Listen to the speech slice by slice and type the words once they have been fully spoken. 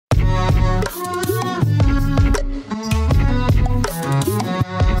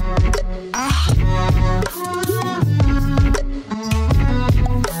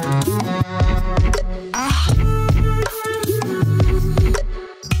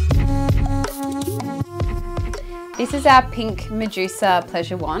This is our pink Medusa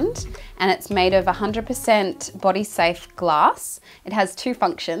pleasure wand, and it's made of 100% body safe glass. It has two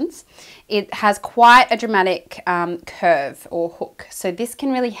functions. It has quite a dramatic curve or hook, so this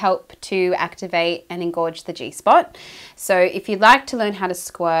can really help to activate and engorge the G-spot. So if you'd like to learn how to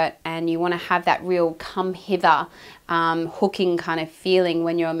squirt and you want to have that real come hither hooking kind of feeling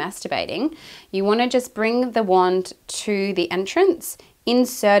when you're masturbating, you want to just bring the wand to the entrance,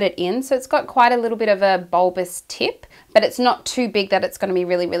 insert it in. So it's got quite a little bit of a bulbous tip, but it's not too big that it's going to be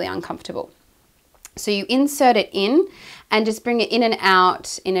really, really uncomfortable. So you insert it in and just bring it in and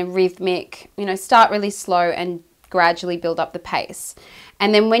out in a rhythmic, start really slow and gradually build up the pace.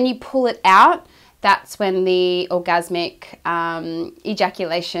 And then when you pull it out, that's when the orgasmic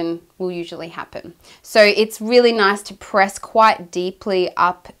ejaculation will usually happen. So it's really nice to press quite deeply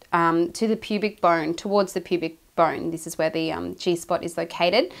up to the pubic bone, towards the pubic bone. This is where the G-spot is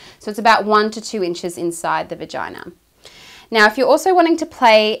located. So it's about 1 to 2 inches inside the vagina. Now, if you're also wanting to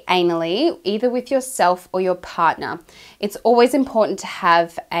play anally, either with yourself or your partner, it's always important to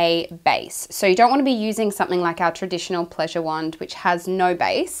have a base. So you don't want to be using something like our traditional pleasure wand, which has no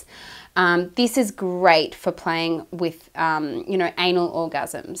base. This is great for playing with, anal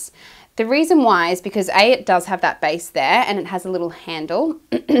orgasms. The reason why is because A, it does have that base there and it has a little handle,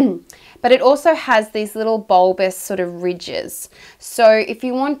 but it also has these little bulbous sort of ridges. So if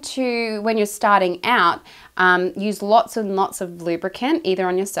you want to, when you're starting out, use lots and lots of lubricant, either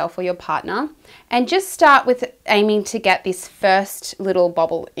on yourself or your partner, and just start with aiming to get this first little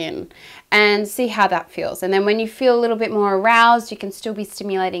bubble in and see how that feels. And then when you feel a little bit more aroused, you can still be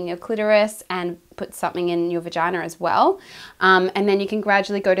stimulating your clitoris and put something in your vagina as well. And then you can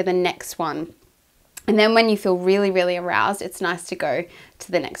gradually go to the next one. And then when you feel really, really aroused, it's nice to go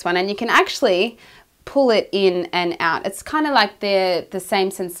to the next one. And you can actually pull it in and out. It's kind of like the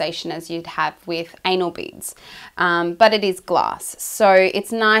same sensation as you'd have with anal beads, but it is glass. So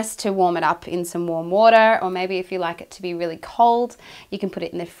it's nice to warm it up in some warm water, or maybe if you like it to be really cold, you can put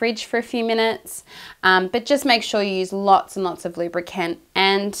it in the fridge for a few minutes. But just make sure you use lots and lots of lubricant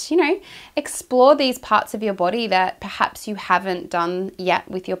and, explore these parts of your body that perhaps you haven't done yet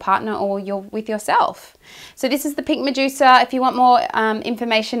with your partner or with yourself. So this is the pink Medusa. If you want more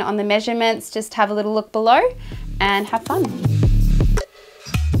information on the measurements, just have a little look below and have fun.